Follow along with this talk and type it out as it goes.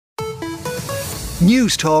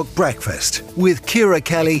News Talk Breakfast with Ciara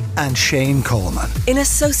Kelly and Shane Coleman. In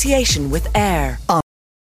association with AIR.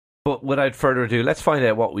 But without further ado, let's find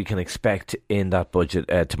out what we can expect in that budget.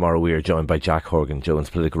 Tomorrow we are joined by Jack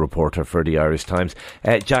Horgan-Jones, political reporter for the Irish Times.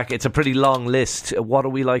 Jack, it's a pretty long list. What are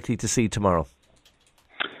we likely to see tomorrow?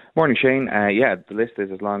 Morning, Shane. The list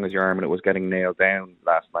is as long as your arm, and it was getting nailed down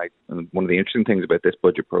last night. And one of the interesting things about this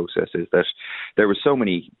budget process is that there were so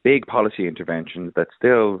many big policy interventions that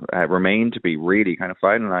still remain to be really kind of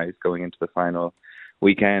finalised going into the final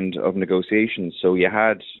weekend of negotiations. So you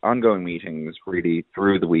had ongoing meetings really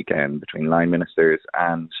through the weekend between line ministers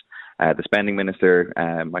and the spending minister,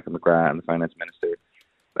 Michael McGrath, and the finance minister,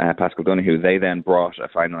 Paschal Donohoe. They then brought a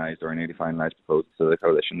finalised or a nearly finalised proposal to the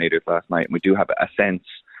coalition leaders last night. And we do have a sense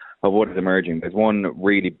of what is emerging. There's one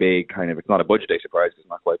really big kind of, it's not a budget day surprise, it's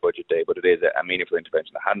not quite budget day, but it is a meaningful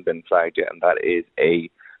intervention that hadn't been flagged yet, and that is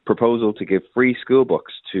a proposal to give free school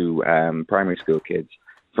books to primary school kids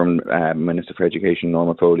from Minister for Education,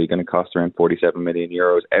 Norma Foley, going to cost around 47 million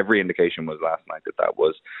euros. Every indication was last night that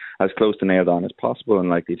was as close to nailed on as possible and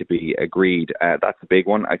likely to be agreed. That's a big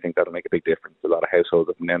one. I think that'll make a big difference. A lot of households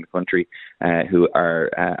up and down the country who are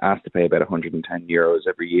asked to pay about 110 euros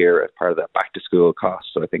every year as part of that back to school cost.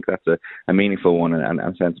 So I think that's a meaningful one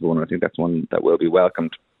and sensible one. I think that's one that will be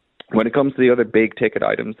welcomed. When it comes to the other big ticket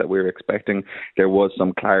items that we were expecting, there was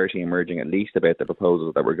some clarity emerging at least about the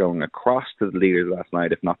proposals that were going across to the leaders last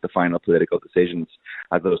night, if not the final political decisions,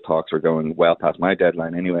 as those talks were going well past my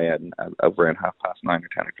deadline anyway, at over around 9:30 or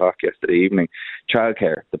 10 o'clock yesterday evening.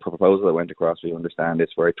 Childcare, the proposal that went across, we understand, is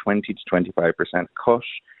for a 20 to 25% cut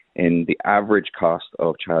in the average cost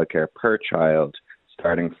of childcare per child,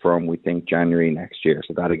 starting from, we think, January next year.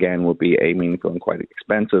 So that again will be a meaningful and quite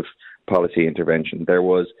expensive policy intervention. There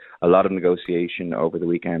was a lot of negotiation over the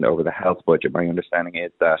weekend over the health budget. My understanding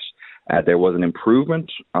is that there was an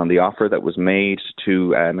improvement on the offer that was made to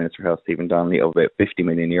Minister of Health Stephen Donnelly of about 50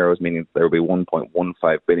 million euros, meaning there will be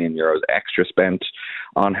 1.15 billion euros extra spent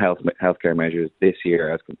on healthcare measures this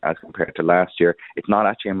year as compared to last year. It's not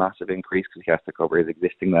actually a massive increase because he has to cover his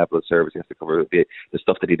existing level of service. He has to cover the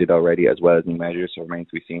stuff that he did already as well as new measures. So it remains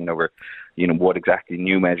to be seen over, what exactly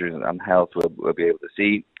new measures on health we'll be able to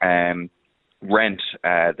see. Rent,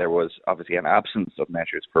 there was obviously an absence of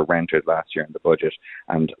measures for renters last year in the budget,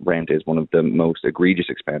 and rent is one of the most egregious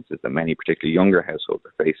expenses that many, particularly younger households,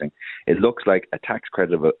 are facing. It looks like a tax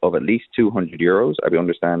credit of at least 200 euros. I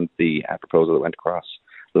understand the proposal that went across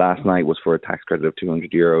last night was for a tax credit of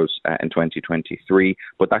 200 euros in 2023,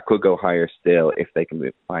 but that could go higher still if they can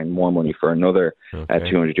find more money for another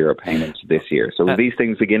 200 euro payment this year. So these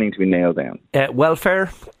things beginning to be nailed down.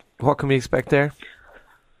 Welfare, what can we expect there?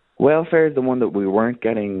 Welfare is the one that we weren't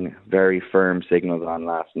getting very firm signals on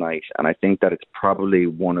last night, and I think that it's probably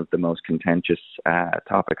one of the most contentious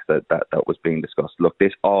topics that was being discussed. Look,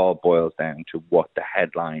 this all boils down to what the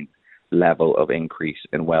headline level of increase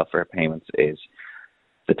in welfare payments is.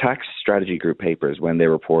 The Tax Strategy Group papers, when they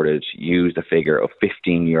reported, used a figure of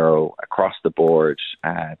 €15 across the board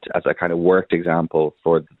as a kind of worked example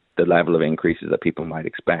for the level of increases that people might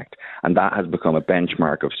expect. And that has become a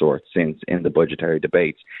benchmark of sorts since in the budgetary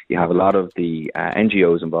debates. You have a lot of the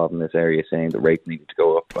NGOs involved in this area saying the rates needed to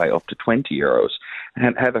go up by up to €20.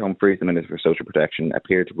 And Heather Humphreys, the Minister for Social Protection,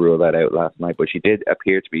 appeared to rule that out last night, but she did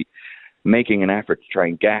appear to be making an effort to try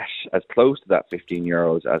and get as close to that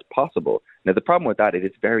 €15 as possible. Now, the problem with that is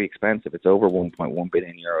it's very expensive. It's over 1.1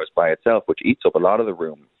 billion euros by itself, which eats up a lot of the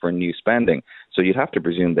room for new spending. So you'd have to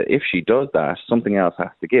presume that if she does that, something else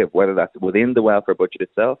has to give, whether that's within the welfare budget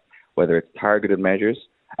itself, whether it's targeted measures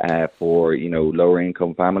for lower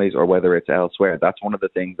income families, or whether it's elsewhere. That's one of the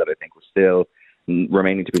things that I think was still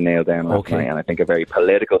remaining to be nailed down last night, and I think a very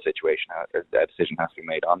political decision has to be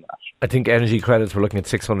made on that. I think energy credits, we're looking at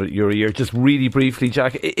 €600 a year. Just really briefly,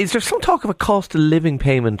 Jack, is there some talk of a cost of living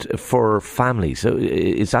payment for families?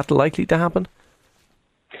 Is that likely to happen?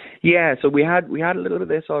 Yeah, so we had a little bit of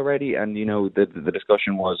this already, and the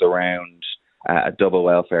discussion was around a double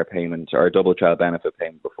welfare payment or a double child benefit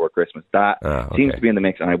payment before Christmas. That seems to be in the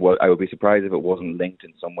mix, and I would be surprised if it wasn't linked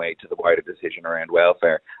in some way to the wider decision around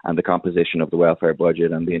welfare and the composition of the welfare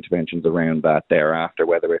budget and the interventions around that thereafter,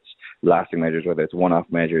 whether it's lasting measures, whether it's one-off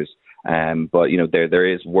measures. But there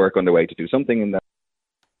is work underway to do something in that.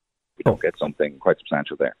 We don't get something quite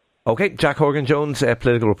substantial there. OK, Jack Horgan-Jones,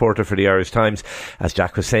 political reporter for the Irish Times. As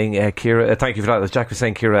Jack was saying, Ciara, thank you for that. As Jack was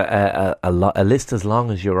saying, Ciara, a list as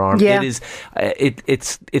long as your arm. Yeah. It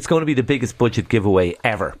is. It's going to be the biggest budget giveaway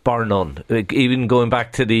ever, bar none. Even going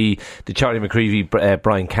back to the Charlie McCreevy,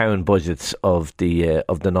 Brian Cowan budgets of the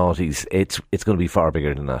noughties, it's going to be far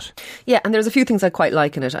bigger than that. Yeah, and there's a few things I quite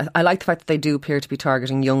like in it. I like the fact that they do appear to be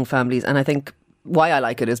targeting young families, and I think why I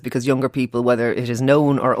like it is because younger people, whether it is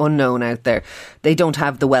known or unknown out there, they don't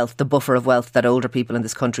have the wealth, the buffer of wealth that older people in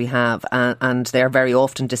this country have, and they are very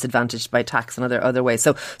often disadvantaged by tax and other ways.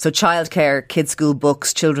 So childcare, kids' school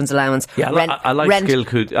books, children's allowance. Yeah, I like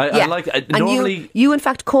Skillcoot. I like normally. You in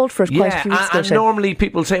fact called for it quite a few weeks ago. And normally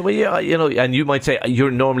people say, well, yeah, and you might say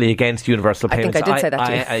you're normally against universal payments. I think I did say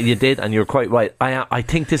that to you. You did, and you're quite right. I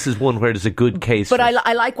think this is one where there's a good case. But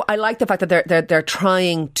I like the fact that they're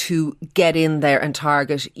trying to get in there and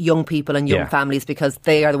target young people and young families because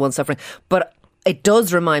they are the ones suffering. But it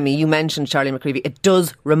does remind me, you mentioned Charlie McCreevy, it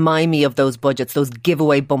does remind me of those budgets, those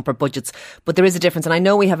giveaway bumper budgets. But there is a difference, and I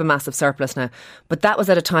know we have a massive surplus now, but that was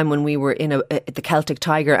at a time when we were in the Celtic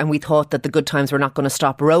Tiger and we thought that the good times were not going to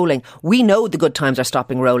stop rolling. We know the good times are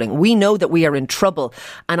stopping rolling. We know that we are in trouble,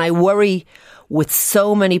 and I worry with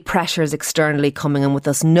so many pressures externally coming in, with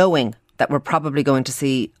us knowing that we're probably going to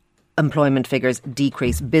see employment figures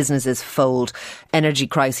decrease, businesses fold, energy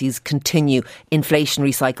crises continue,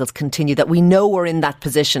 inflationary cycles continue, that we know we're in that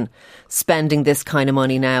position spending this kind of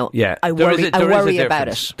money now. Yeah, I worry about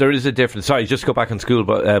it. There is a difference. Sorry, just go back on school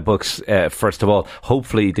books first of all.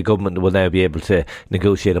 Hopefully the government will now be able to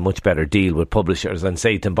negotiate a much better deal with publishers and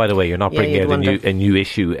say to them, by the way, you're not bringing out a new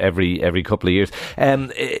issue every couple of years.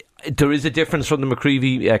 There is a difference from the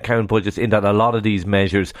McCreevy account budgets in that a lot of these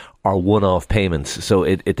measures are one-off payments, so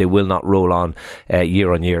they will not roll on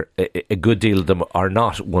year on year. A good deal of them are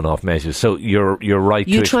not one-off measures, so you're right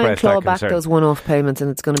to express that concern. You try and claw back those one-off payments,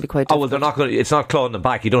 and it's going to be quite difficult. Oh well, they're not going. It's not clawing them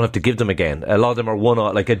back. You don't have to give them again. A lot of them are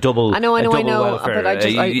one-off, like a double. I know. Welfare.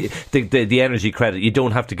 But the energy credit, you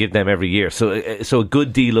don't have to give them every year. So a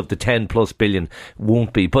good deal of the 10+ billion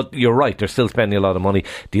won't be. But you're right. They're still spending a lot of money.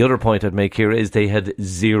 The other point I'd make here is they had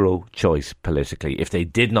zero choice politically. If they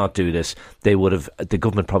did not do this, the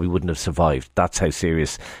government probably wouldn't have survived. That's how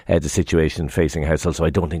serious the situation facing households. So I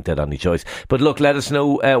don't think they had any choice. But look, let us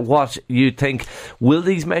know what you think. Will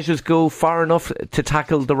these measures go far enough to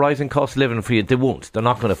tackle the rising cost of living for you? They won't. They're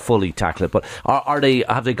not going to fully tackle it. But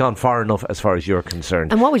have they gone far enough as far as you're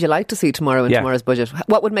concerned? And what would you like to see tomorrow in tomorrow's budget?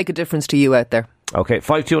 What would make a difference to you out there? Okay,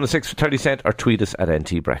 5210630 or tweet us at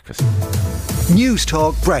NT Breakfast. News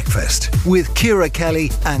Talk Breakfast with Ciara Kelly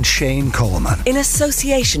and Shane Coleman. In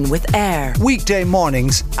association with AIR. Weekday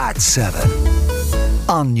mornings at 7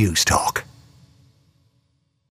 on News Talk.